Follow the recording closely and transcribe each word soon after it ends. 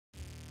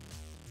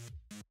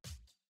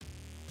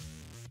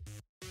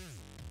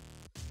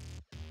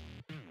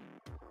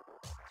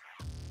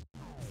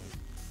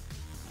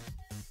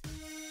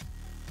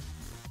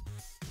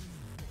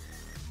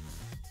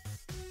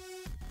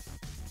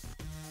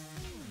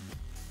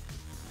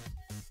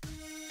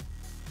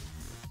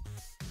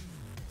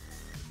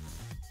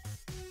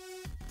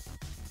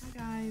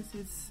guys,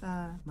 it's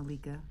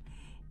Malika,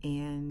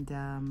 and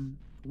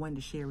wanted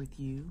to share with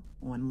you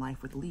on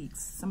Life with Leeks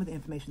some of the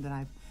information that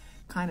I've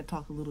kind of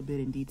talked a little bit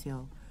in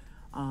detail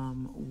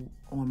on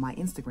my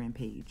Instagram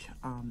page.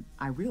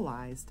 I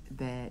realized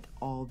that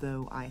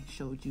although I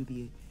showed you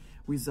the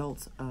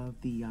results of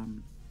the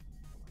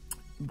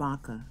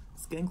Vodka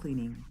skin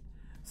cleaning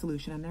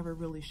solution, I never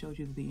really showed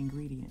you the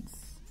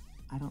ingredients.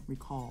 I don't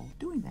recall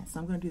doing that, so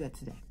I'm going to do that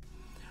today.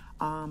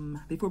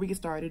 Before we get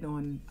started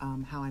on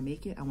how I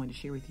make it, I wanted to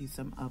share with you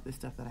some of the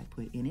stuff that I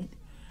put in it.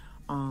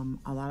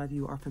 A lot of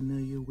you are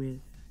familiar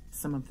with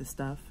some of the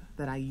stuff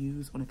that I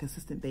use on a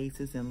consistent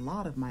basis in a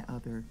lot of my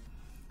other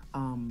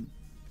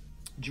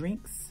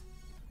drinks,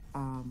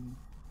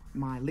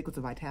 my liquids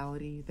of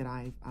vitality that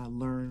I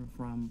learned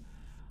from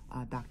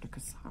Dr.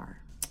 Kassar.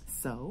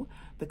 So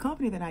the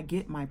company that I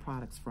get my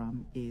products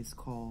from is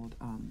called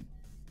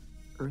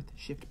Earth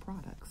Shift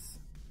Products.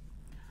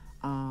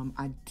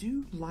 I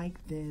do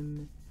like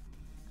them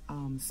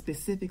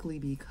specifically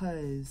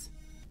because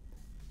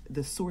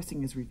the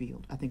sourcing is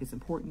revealed. I think it's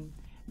important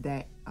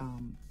that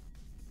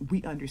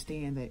we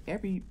understand that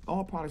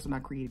all products are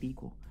not created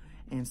equal.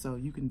 And so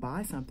you can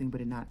buy something,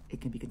 but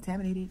it can be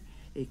contaminated.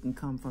 It can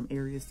come from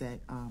areas that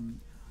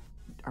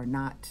are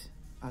not,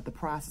 the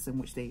process in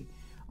which they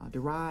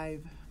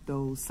derive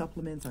those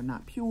supplements are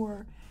not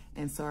pure.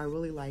 And so I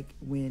really like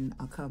when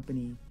a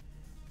company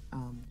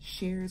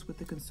shares with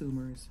the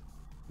consumers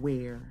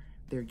where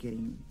they're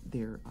getting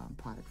their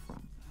product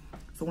from.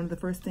 So one of the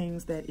first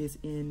things that is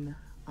in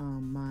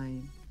my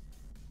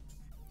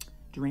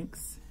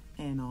drinks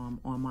and on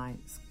my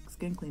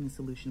skin cleaning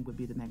solution would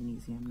be the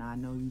magnesium. Now I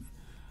know you've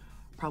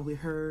probably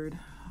heard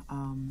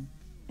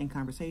in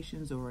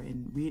conversations or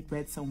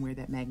read somewhere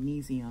that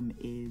magnesium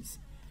is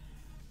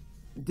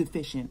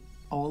deficient.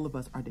 All of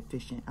us are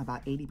deficient.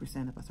 About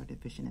 80% of us are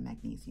deficient in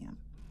magnesium.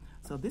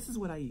 So this is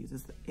what I use.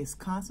 It's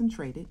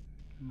concentrated.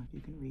 I don't know if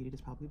you can read it.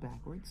 It's probably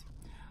backwards.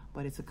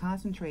 But it's a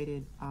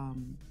concentrated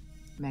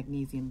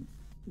magnesium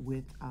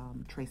with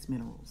trace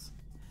minerals.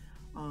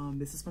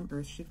 This is from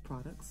Earth Shift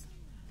Products.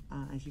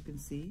 As you can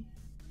see,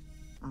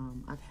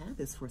 I've had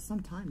this for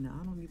some time now.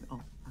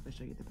 I can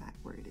show you the back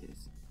where it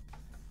is.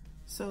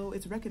 So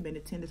it's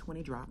recommended 10 to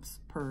 20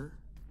 drops per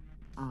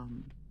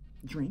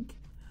drink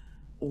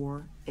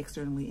or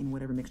externally in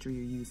whatever mixture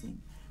you're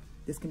using.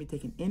 This can be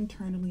taken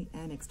internally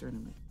and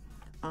externally.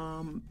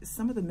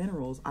 Some of the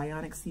minerals,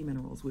 ionic sea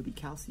minerals, would be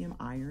calcium,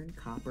 iron,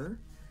 copper,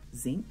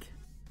 zinc,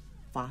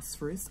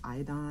 phosphorus,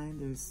 iodine.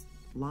 There's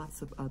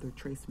lots of other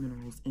trace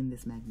minerals in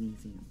this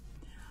magnesium.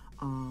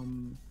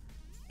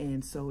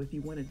 And so if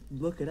you want to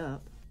look it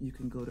up, you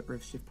can go to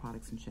Earth Shift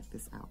Products and check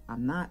this out.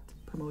 I'm not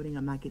promoting,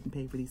 I'm not getting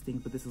paid for these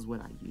things, but this is what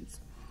I use.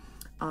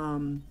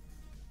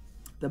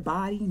 The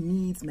body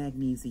needs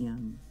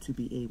magnesium to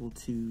be able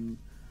to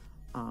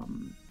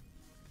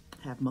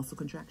have muscle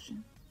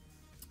contraction,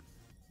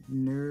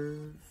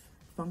 nerve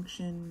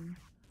function,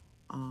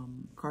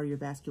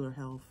 cardiovascular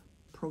health,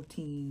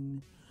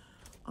 protein,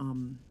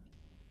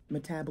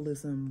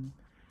 metabolism,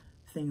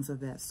 things of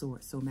that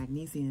sort. So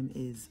magnesium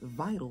is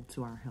vital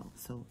to our health.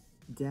 So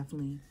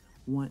definitely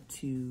want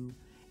to,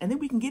 and then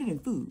we can get it in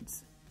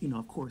foods. You know,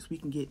 of course, we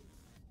can get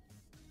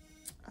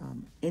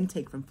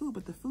intake from food,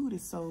 but the food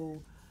is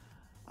so,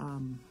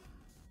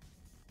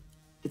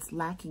 it's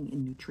lacking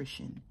in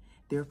nutrition.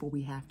 Therefore,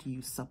 we have to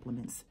use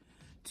supplements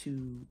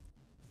to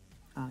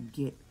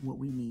get what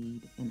we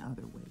need in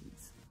other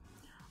ways.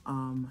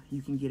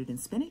 You can get it in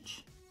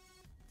spinach,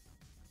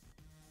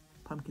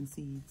 pumpkin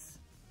seeds,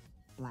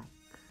 black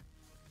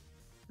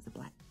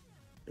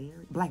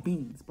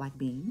beans,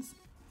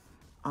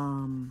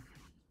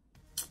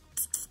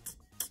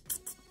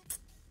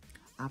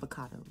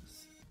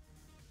 avocados,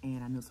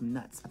 and I know some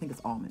nuts. I think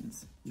it's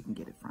almonds you can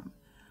get it from.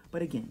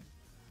 But again,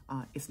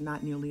 it's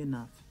not nearly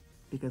enough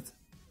because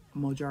a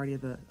majority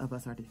of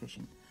us are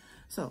deficient.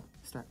 So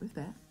start with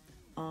that.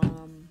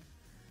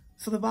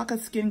 So the Vodka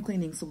skin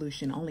cleaning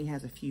solution only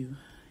has a few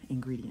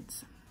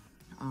ingredients,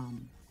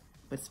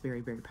 but it's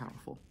very, very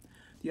powerful.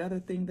 The other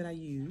thing that I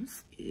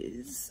use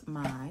is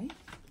my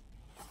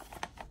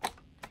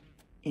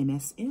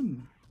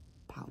MSM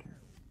powder.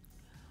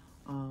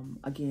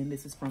 Again,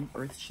 this is from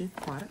Earth Shift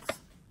Products.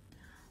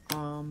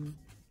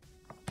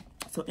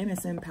 So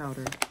MSM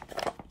powder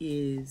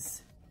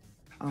is,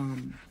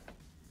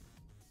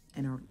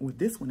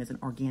 this one is an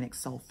organic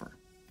sulfur.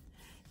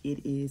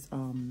 It is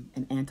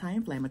an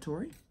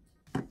anti-inflammatory.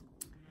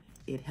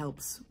 It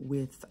helps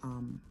with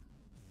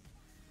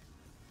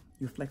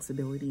your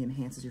flexibility,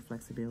 enhances your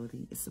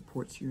flexibility. It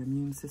supports your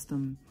immune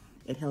system.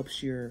 It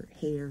helps your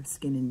hair,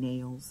 skin, and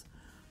nails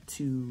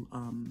to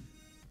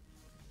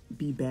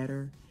be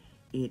better.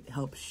 It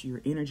helps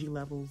your energy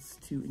levels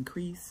to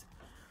increase.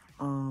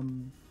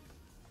 The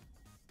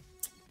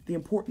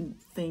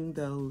important thing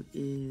though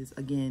is,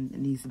 again, it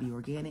needs to be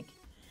organic.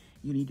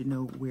 You need to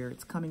know where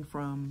it's coming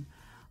from.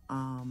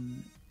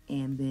 And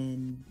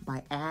then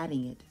by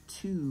adding it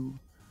to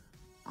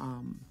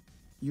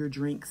your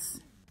drinks,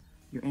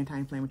 your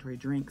anti-inflammatory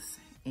drinks,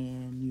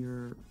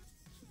 and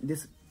in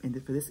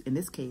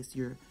this case,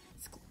 your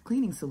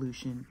cleaning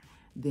solution,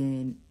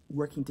 then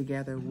working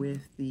together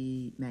with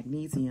the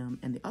magnesium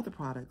and the other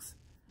products,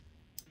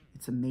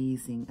 it's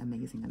amazing,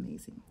 amazing,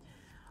 amazing.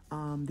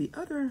 The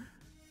other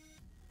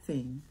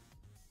thing,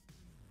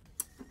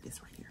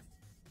 this right here,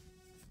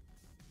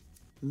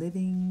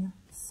 living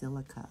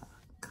silica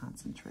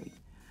concentrate.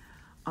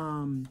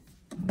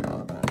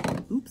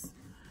 Oops.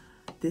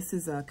 This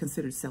is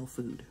considered cell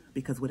food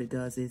because what it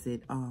does is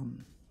it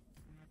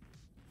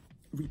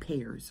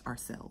repairs our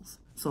cells.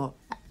 So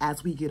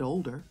as we get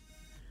older,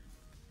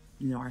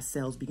 you know, our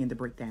cells begin to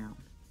break down,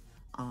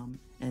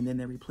 and then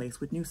they're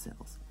replaced with new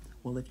cells.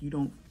 Well, if you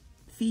don't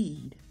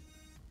feed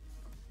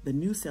the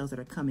new cells that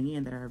are coming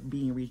in that are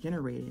being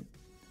regenerated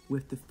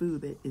with the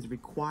food that is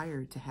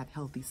required to have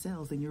healthy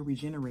cells, then you'll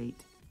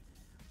regenerate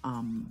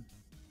unhealthy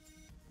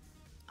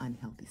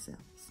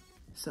cells.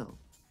 So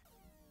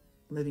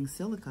living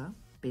silica,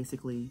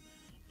 basically,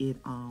 it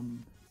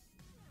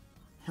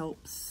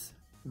helps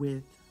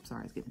with,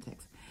 sorry, I was getting a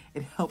text.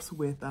 It helps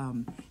with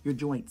your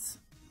joints,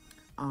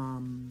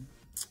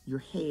 your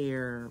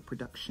hair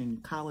production,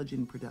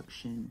 collagen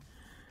production,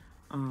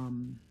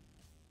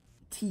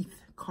 teeth,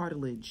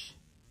 cartilage,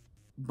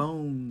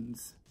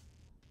 bones,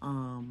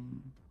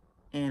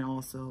 and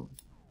also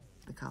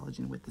the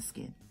collagen with the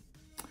skin.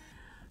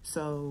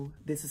 So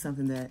this is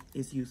something that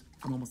is used,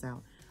 I'm almost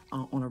out,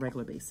 on a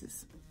regular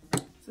basis.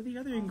 So the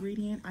other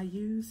ingredient I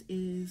use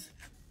is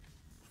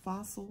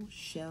fossil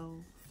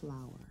shell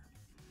flour.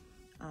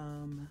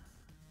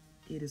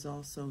 It is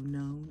also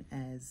known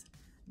as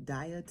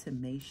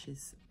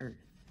diatomaceous earth.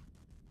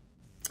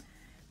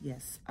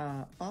 Yes,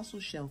 fossil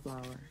shell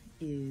flour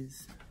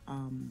is,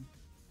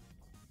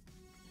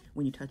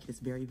 when you touch it, it's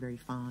very, very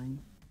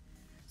fine.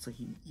 So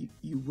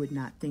you would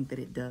not think that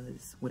it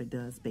does what it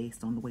does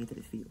based on the way that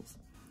it feels.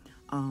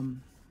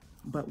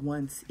 But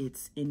once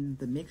it's in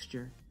the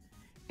mixture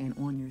and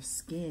on your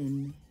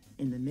skin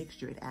in the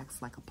mixture, it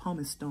acts like a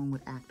pumice stone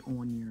would act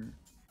on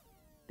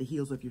the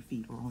heels of your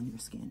feet or on your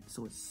skin.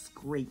 So it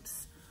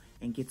scrapes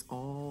and gets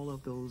all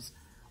of those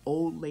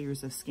old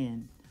layers of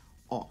skin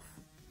off.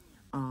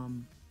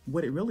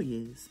 What it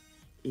really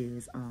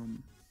is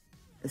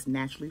it's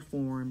naturally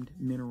formed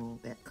mineral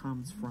that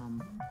comes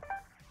from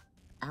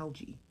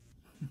algae,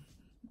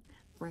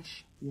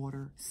 fresh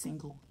water,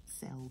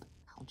 single-celled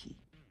algae.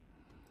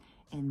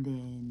 And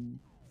then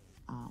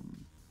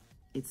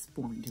it's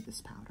formed into this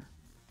powder.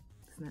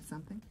 Isn't that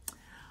something?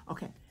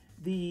 Okay,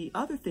 the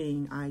other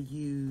thing I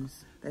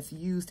use that's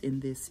used in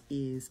this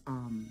is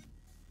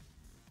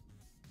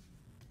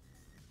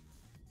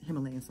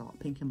Himalayan salt,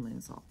 pink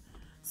Himalayan salt.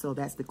 So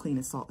that's the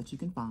cleanest salt that you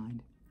can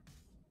find.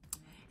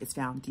 It's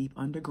found deep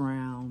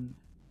underground,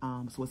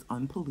 so it's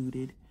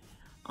unpolluted.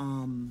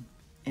 And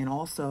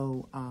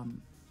also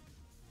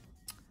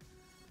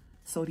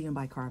sodium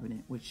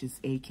bicarbonate, which is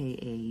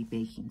AKA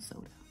baking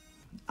soda.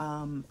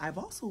 I've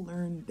also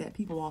learned that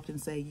people often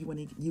say you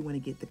want to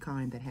get the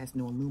kind that has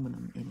no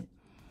aluminum in it.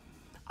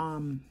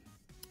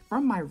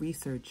 From my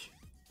research,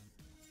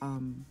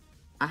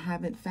 I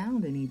haven't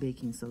found any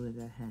baking soda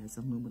that has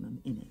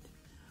aluminum in it.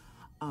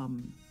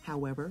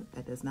 However,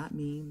 that does not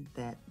mean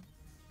that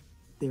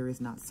there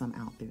is not some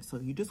out there. So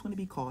you just want to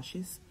be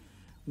cautious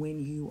when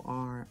you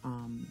are,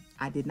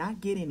 I did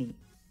not get any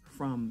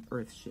from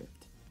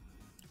Earthshift.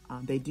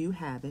 They do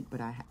have it,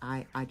 but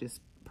I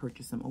just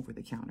purchased them over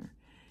the counter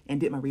and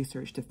did my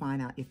research to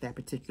find out if that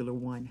particular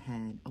one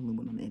had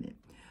aluminum in it.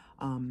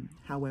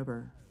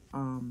 However,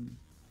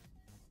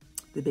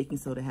 the baking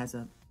soda has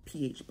a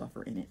pH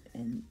buffer in it,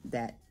 and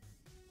that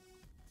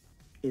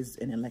is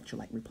an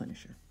electrolyte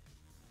replenisher.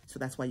 So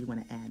that's why you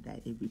want to add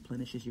that. It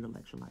replenishes your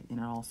electrolyte, and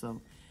it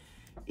also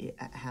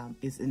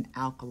is an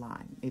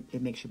alkaline.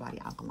 It makes your body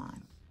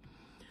alkaline.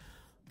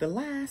 The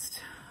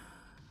last,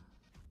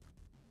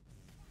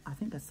 I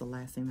think that's the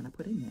last thing that I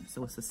put in there.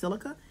 So it's the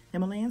silica,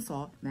 Himalayan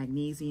salt,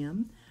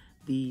 magnesium,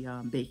 the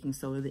baking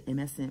soda, the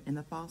MSM, and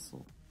the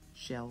fossil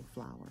shell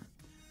flour.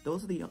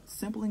 Those are the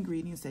simple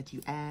ingredients that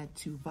you add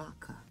to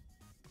vodka.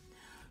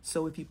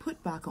 So if you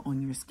put vodka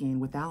on your skin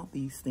without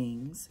these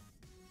things,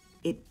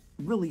 it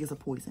really is a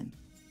poison.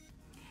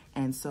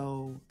 And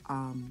so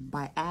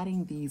by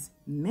adding these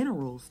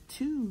minerals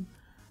to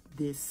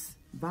this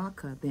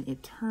vodka, then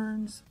it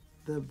turns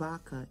the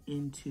vodka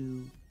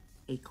into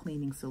a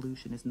cleaning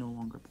solution. It's no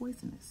longer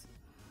poisonous.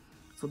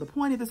 So the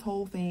point of this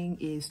whole thing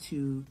is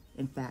to,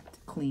 in fact,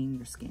 clean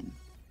your skin.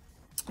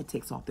 It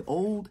takes off the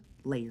old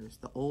layers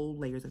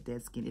of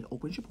dead skin. It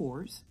opens your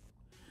pores,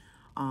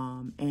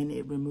 and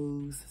it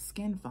removes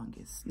skin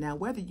fungus. Now,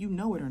 whether you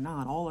know it or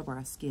not, all of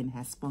our skin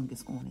has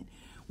fungus on it.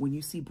 When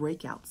you see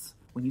breakouts,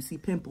 when you see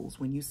pimples,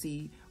 when you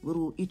see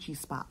little itchy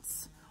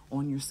spots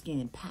on your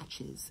skin,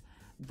 patches,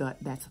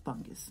 that's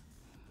fungus.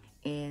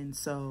 And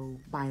so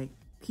by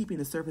keeping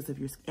the surface of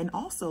your skin, and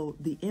also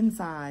the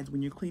insides,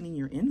 when you're cleaning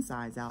your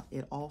insides out,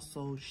 it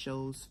also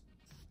shows,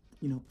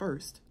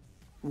 first,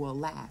 will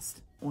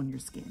last on your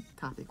skin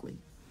topically.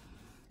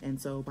 And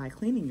so by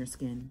cleaning your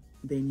skin,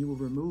 then you will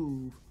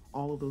remove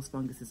all of those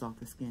funguses off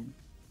the skin.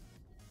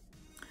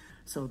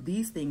 So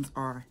these things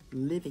are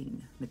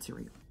living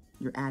material.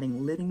 You're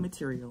adding living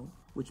material,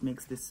 which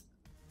makes this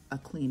a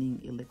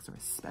cleaning elixir, a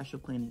special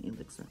cleaning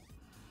elixir.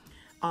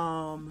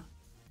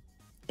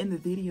 In the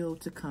video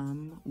to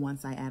come,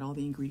 once I add all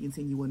the ingredients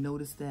in, you will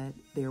notice that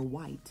they're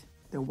white.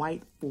 They're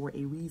white for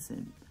a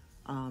reason.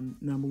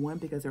 Number one,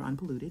 because they're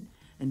unpolluted.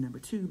 And number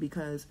two,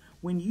 because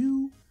when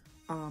you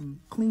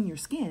clean your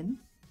skin,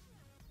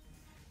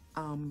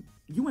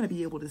 you want to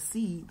be able to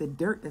see the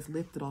dirt that's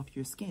lifted off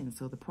your skin.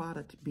 So the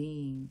product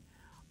being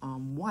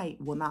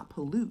white will not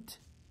pollute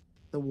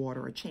the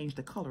water or change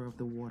the color of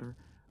the water,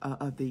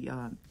 of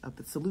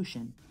the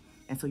solution.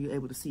 And so you're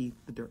able to see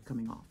the dirt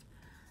coming off.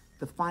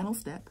 The final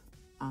step,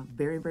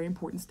 very, very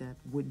important step,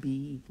 would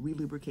be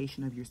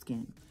relubrication of your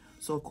skin.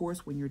 So of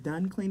course, when you're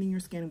done cleaning your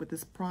skin with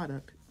this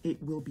product,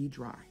 it will be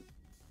dry.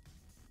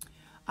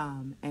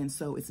 And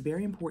so it's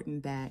very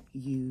important that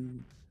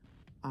you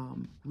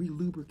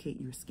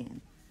relubricate your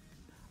skin.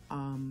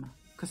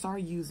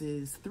 Kasar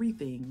uses 3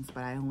 things,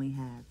 but I only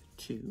have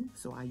 2,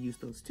 so I use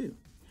those 2.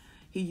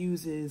 He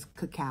uses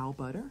cacao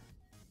butter.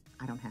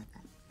 I don't have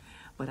that,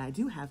 but I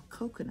do have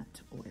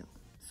coconut oil.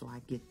 So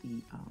I get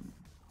the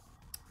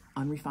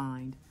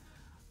unrefined,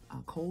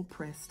 cold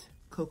pressed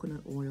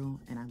coconut oil,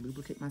 and I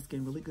lubricate my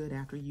skin really good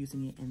after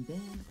using it, and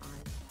then I